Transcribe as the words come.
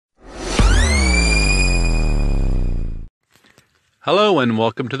Hello and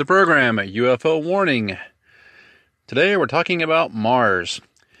welcome to the program, UFO Warning. Today we're talking about Mars.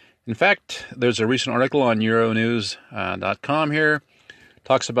 In fact, there's a recent article on Euronews.com here.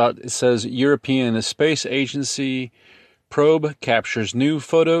 It says European Space Agency probe captures new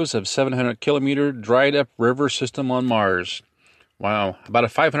photos of 700-kilometer dried up river system on Mars. Wow, about a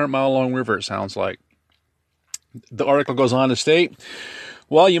 500-mile long river it sounds like. The article goes on to state,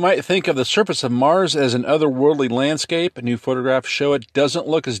 while you might think of the surface of Mars as an otherworldly landscape, new photographs show it doesn't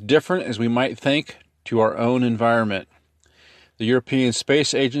look as different as we might think to our own environment. The European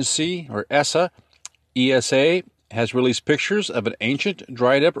Space Agency, or ESA, has released pictures of an ancient,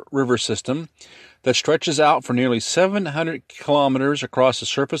 dried-up river system that stretches out for nearly 700 kilometers across the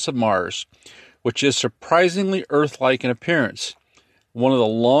surface of Mars, which is surprisingly Earth-like in appearance. One of the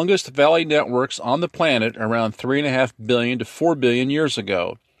longest valley networks on the planet around 3.5 billion to 4 billion years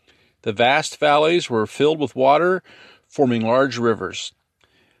ago. The vast valleys were filled with water, forming large rivers.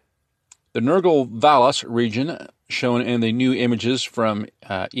 The Nergal-Vallis region, shown in the new images from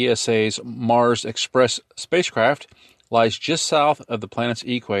ESA's Mars Express spacecraft, lies just south of the planet's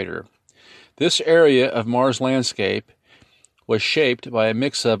equator. This area of Mars landscape was shaped by a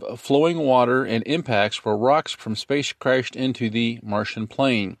mix of flowing water and impacts where rocks from space crashed into the Martian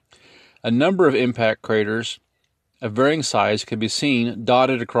plain. A number of impact craters of varying size can be seen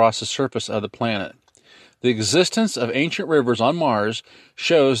dotted across the surface of the planet. The existence of ancient rivers on Mars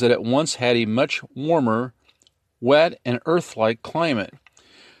shows that it once had a much warmer, wet, and Earth-like climate.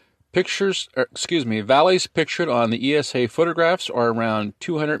 Valleys pictured on the ESA photographs are around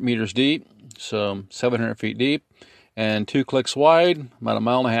 200 meters deep, so 700 feet deep, and 2 clicks wide, about 1.5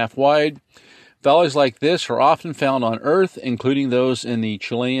 miles wide. Valleys like this are often found on Earth, including those in the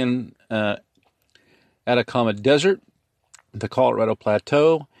Chilean Atacama Desert, the Colorado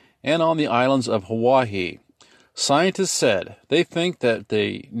Plateau, and on the islands of Hawaii. Scientists said they think that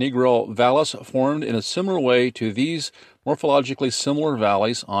the Nergal-Vallis formed in a similar way to these morphologically similar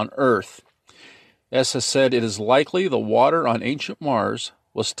valleys on Earth. ESA said it is likely the water on ancient Mars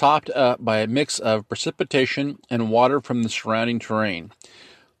was topped up by a mix of precipitation and water from the surrounding terrain.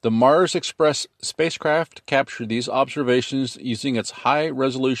 The Mars Express spacecraft captured these observations using its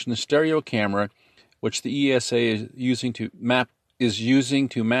high-resolution stereo camera, which the ESA is using to map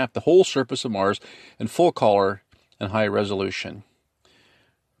the whole surface of Mars in full color and high resolution.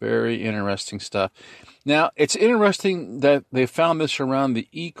 Very interesting stuff. Now, it's interesting that they found this around the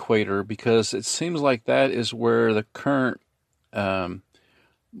equator because it seems like that is where the current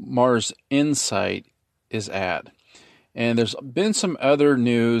Mars InSight is at. And there's been some other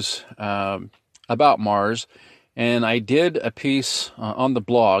news about Mars, and I did a piece on the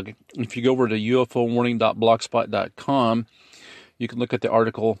blog. If you go over to ufowarning.blogspot.com, you can look at the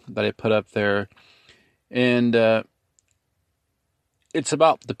article that I put up there, and it's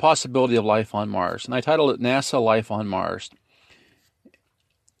about the possibility of life on Mars. And I titled it NASA Life on Mars.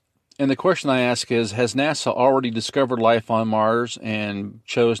 And the question I ask is, has NASA already discovered life on Mars and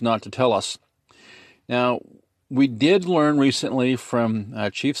chose not to tell us? Now, we did learn recently from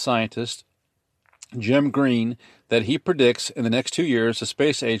Chief Scientist Jim Green that he predicts in the next 2 years the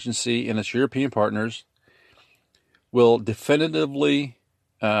space agency and its European partners will definitively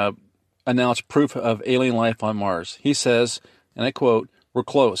announce proof of alien life on Mars. He says, and I quote, "We're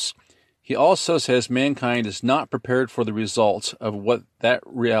close." He also says mankind is not prepared for the results of what that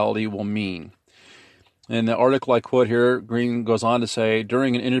reality will mean. In the article I quote here, Green goes on to say,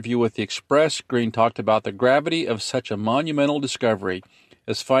 during an interview with The Express, Green talked about the gravity of such a monumental discovery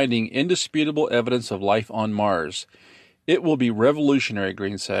as finding indisputable evidence of life on Mars. It will be revolutionary,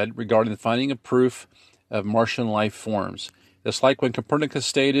 Green said, regarding the finding of proof of Martian life forms. It's like when Copernicus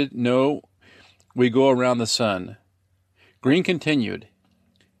stated, "No, we go around the sun." Green continued,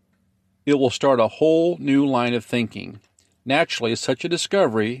 "It will start a whole new line of thinking. Naturally, such a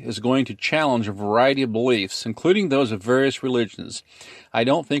discovery is going to challenge a variety of beliefs, including those of various religions. I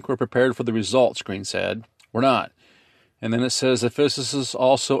don't think we're prepared for the results," Green said. "We're not." And then it says the physicist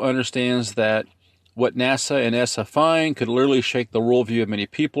also understands that what NASA and ESA find could literally shake the worldview of many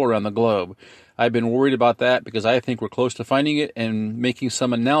people around the globe. I've been worried about that because I think we're close to finding it and making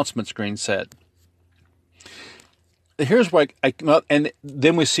some announcements, Green said. Here's what and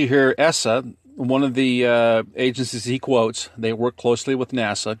then we see here ESA, one of the agencies he quotes, they work closely with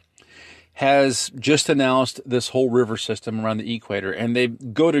NASA, has just announced this whole river system around the equator, and they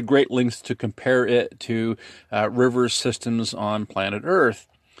go to great lengths to compare it to river systems on planet Earth.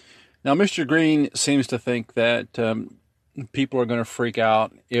 Now, Mr. Green seems to think that people are going to freak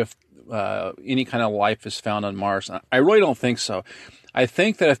out if any kind of life is found on Mars. I really don't think so. I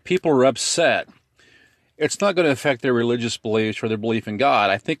think that if people are upset, it's not going to affect their religious beliefs or their belief in God.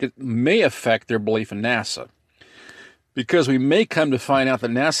 I think it may affect their belief in NASA, because we may come to find out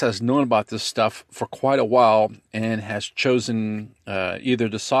that NASA has known about this stuff for quite a while and has chosen either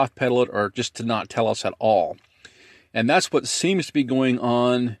to soft pedal it or just to not tell us at all. And that's what seems to be going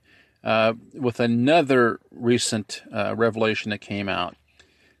on with another recent revelation that came out.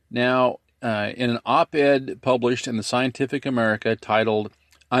 Now, in an op-ed published in the Scientific American titled,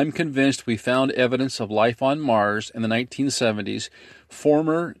 "I'm Convinced We Found Evidence of Life on Mars in the 1970s,"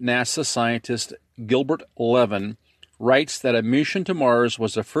 former NASA scientist Gilbert Levin writes that a mission to Mars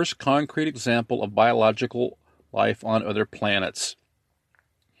was the first concrete example of biological life on other planets.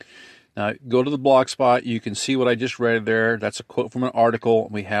 Now, go to the blog spot. You can see what I just read there. That's a quote from an article.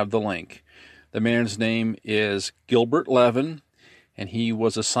 We have the link. The man's name is Gilbert Levin, and he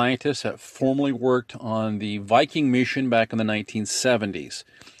was a scientist that formerly worked on the Viking mission back in the 1970s.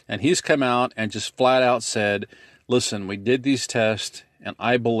 And he's come out and just flat out said, listen, we did these tests, and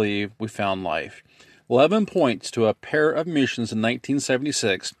I believe we found life. Levin points to a pair of missions in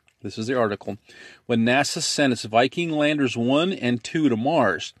 1976, this is the article, when NASA sent its Viking Landers 1 and 2 to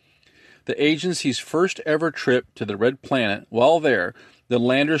Mars. The agency's first ever trip to the Red Planet. While there, the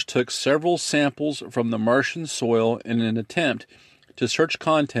landers took several samples from the Martian soil in an attempt to search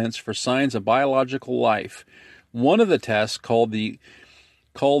contents for signs of biological life. One of the tests, called the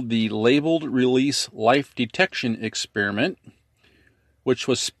Labeled Release Life Detection Experiment, which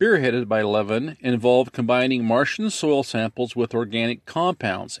was spearheaded by Levin, involved combining Martian soil samples with organic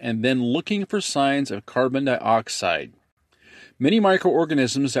compounds and then looking for signs of carbon dioxide. Many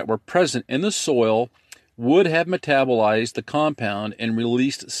microorganisms that were present in the soil would have metabolized the compound and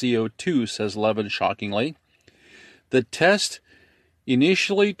released CO2, says Levin shockingly. The test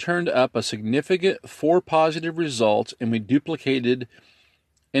initially turned up a significant 4 positive results, and we duplicated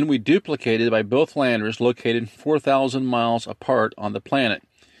by both landers located 4,000 miles apart on the planet.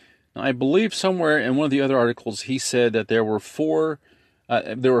 Now, I believe somewhere in one of the other articles he said that there were 5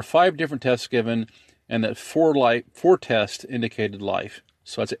 different tests given, and that 4 tests indicated life.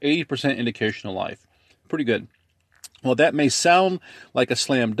 So that's an 80% indication of life. Pretty good. Well, that may sound like a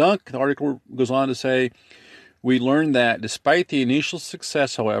slam dunk. The article goes on to say, we learned that despite the initial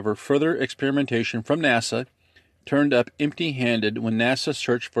success, however, further experimentation from NASA turned up empty-handed when NASA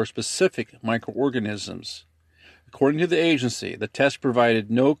searched for specific microorganisms. According to the agency, the test provided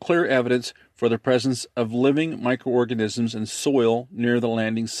no clear evidence for the presence of living microorganisms in soil near the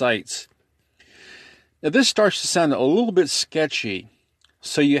landing sites. Now, this starts to sound a little bit sketchy.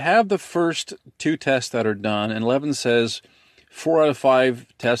 So you have the first 2 tests that are done, and Levin says 4 out of 5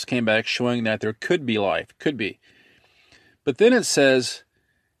 tests came back showing that there could be life. Could be. But then it says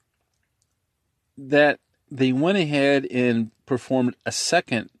that they went ahead and performed a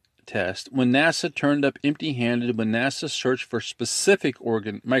second test when NASA turned up empty-handed when NASA searched for specific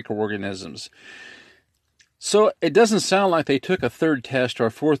microorganisms. So it doesn't sound like they took a 3rd test or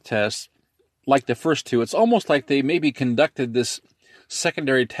a 4th test like the first 2. It's almost like they maybe conducted this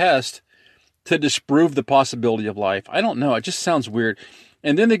secondary test to disprove the possibility of life. I don't know. It just sounds weird.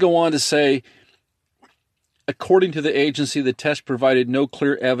 And then they go on to say, according to the agency, the test provided no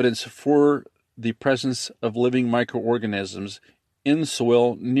clear evidence for the presence of living microorganisms in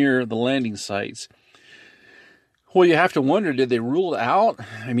soil near the landing sites. Well, you have to wonder, did they rule it out?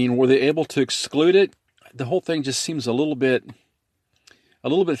 I mean, were they able to exclude it? The whole thing just seems a little bit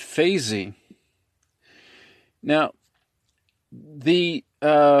phasey. Now, the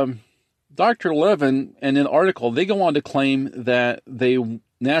Dr. Levin, in an article, they go on to claim that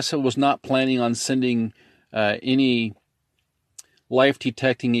NASA was not planning on sending any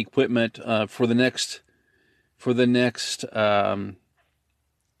life-detecting equipment for the next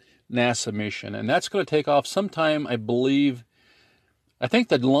NASA mission, and that's going to take off sometime, I believe. I think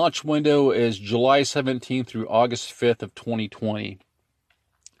the launch window is July 17th through August 5th of 2020.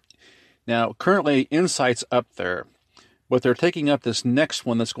 Now, currently, InSight's up there, but they're taking up this next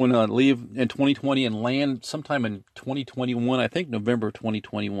one that's going to leave in 2020 and land sometime in 2021, I think November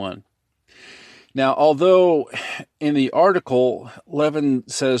 2021. Now, although in the article, Levin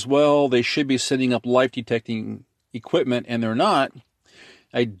says, well, they should be setting up life-detecting equipment, and they're not,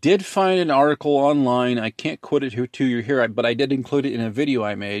 I did find an article online. I can't quote it to you here, but I did include it in a video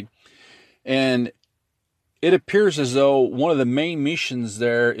I made. And it appears as though one of the main missions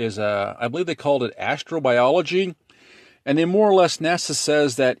there is, I believe they called it astrobiology. And then more or less NASA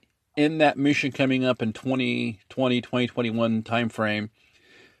says that in that mission coming up in 2020, 2021 timeframe,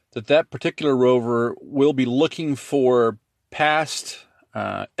 that particular rover will be looking for past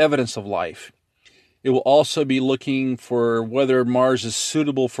evidence of life. It will also be looking for whether Mars is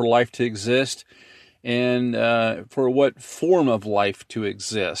suitable for life to exist. and for what form of life to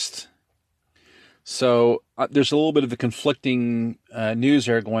exist. So there's a little bit of the conflicting news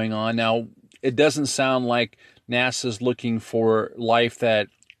there going on. Now, it doesn't sound like NASA's looking for life that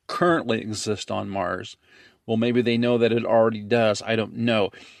currently exists on Mars. Well, maybe they know that it already does. I don't know.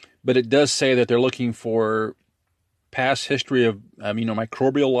 But it does say that they're looking for past history of,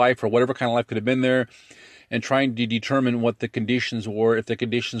 microbial life or whatever kind of life could have been there, and trying to determine what the conditions were, if the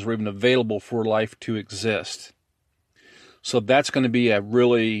conditions were even available for life to exist. So that's going to be a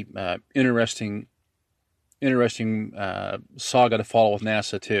really interesting saga to follow with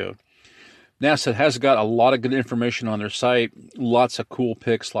NASA too. NASA has got a lot of good information on their site, lots of cool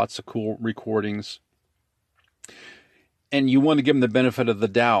pics, lots of cool recordings, and you want to give them the benefit of the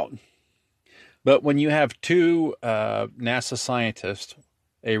doubt. But when you have two NASA scientists,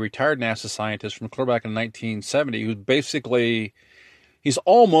 a retired NASA scientist from clear back in 1970, who's basically, he's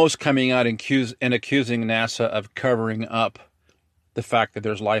almost coming out and accusing NASA of covering up the fact that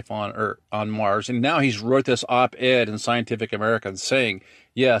there's life on Mars. And now he's wrote this op-ed in Scientific American saying,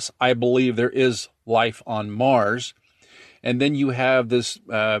 yes, I believe there is life on Mars. And then you have this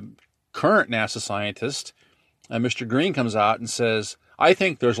current NASA scientist, Mr. Green, comes out and says, I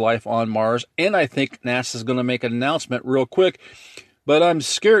think there's life on Mars, and I think NASA's going to make an announcement real quick, but I'm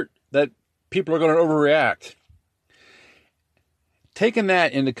scared that people are going to overreact. Taking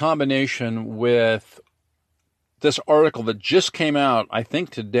that into combination with this article that just came out, I think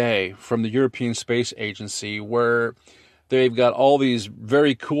today, from the European Space Agency, where they've got all these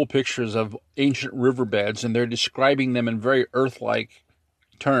very cool pictures of ancient riverbeds, and they're describing them in very Earth-like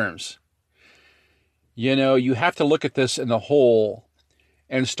terms. You have to look at this in the whole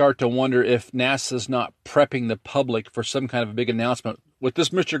and start to wonder if NASA's not prepping the public for some kind of a big announcement, what this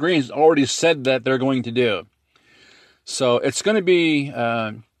Mr. Green's already said that they're going to do. So it's going to be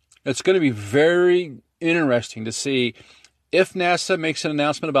very interesting to see if NASA makes an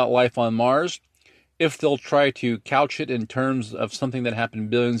announcement about life on Mars, if they'll try to couch it in terms of something that happened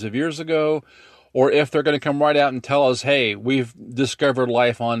billions of years ago, or if they're going to come right out and tell us, hey, we've discovered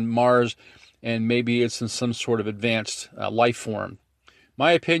life on Mars, and maybe it's in some sort of advanced life form.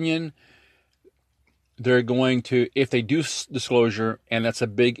 My opinion, they're going to, if they do disclosure, and that's a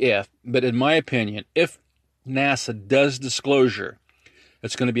big if, but in my opinion, if NASA does disclosure,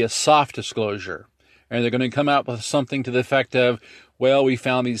 it's going to be a soft disclosure. And they're going to come out with something to the effect of, well, we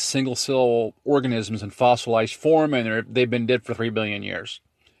found these single-cell organisms in fossilized form, and they've been dead for 3 billion years.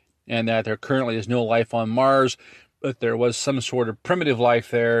 And that there currently is no life on Mars, but there was some sort of primitive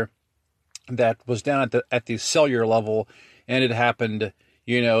life there that was down at the cellular level, and it happened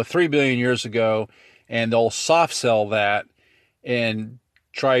 3 billion years ago, and they'll soft sell that and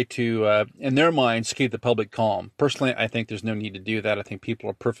try to, in their minds, keep the public calm. Personally, I think there's no need to do that. I think people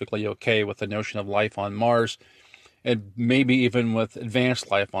are perfectly okay with the notion of life on Mars, and maybe even with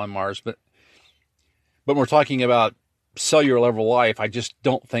advanced life on Mars. But when we're talking about cellular level life, I just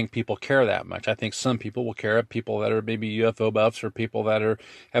don't think people care that much. I think some people will care, people that are maybe UFO buffs or people that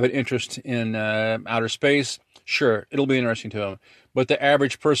have an interest in outer space. Sure, it'll be interesting to them. But the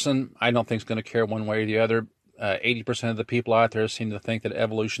average person, I don't think is going to care one way or the other. 80% of the people out there seem to think that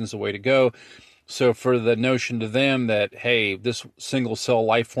evolution is the way to go. So for the notion to them that, hey, this single cell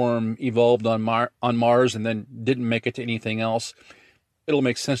life form evolved on Mars and then didn't make it to anything else, it'll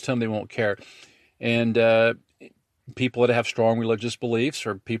make sense to them. They won't care. And people that have strong religious beliefs,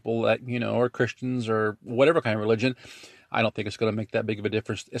 or people that, are Christians or whatever kind of religion, I don't think it's going to make that big of a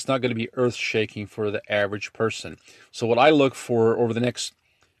difference. It's not going to be earth-shaking for the average person. So what I look for over the next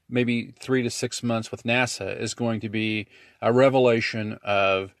maybe 3 to 6 months with NASA is going to be a revelation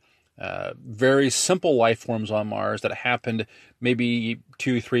of very simple life forms on Mars that happened maybe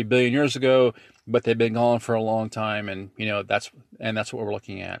 2-3 billion years ago, but they've been gone for a long time, and that's what we're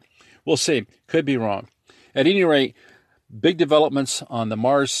looking at. We'll see. Could be wrong. At any rate, big developments on the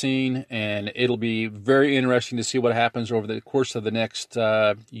Mars scene, and it'll be very interesting to see what happens over the course of the next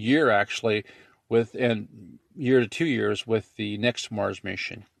year, actually, and year to 2 years with the next Mars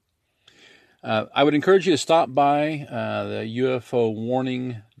mission. I would encourage you to stop by the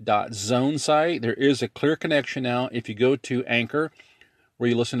UFOwarning.zone site. There is a clear connection now. If you go to Anchor, where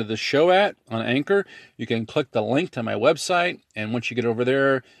you listen to the show on Anchor, you can click the link to my website, and once you get over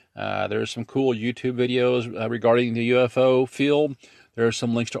there, there's some cool YouTube videos regarding the UFO field. There are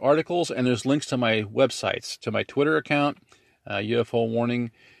some links to articles, and there's links to my websites, to my Twitter account, UFO Warning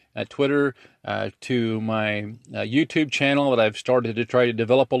at Twitter, to my YouTube channel that I've started to try to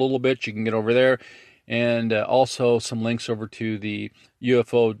develop a little bit. You can get over there, and also some links over to the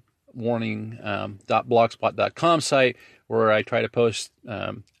UFO Warning.blogspot.com site, where I try to post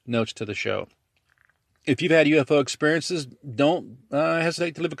notes to the show. if you've had UFO experiences, don't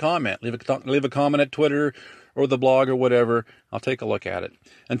hesitate to leave a comment. Leave a comment at Twitter or the blog or whatever. I'll take a look at it.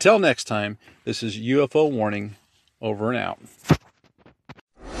 Until next time, this is UFO Warning, over and out.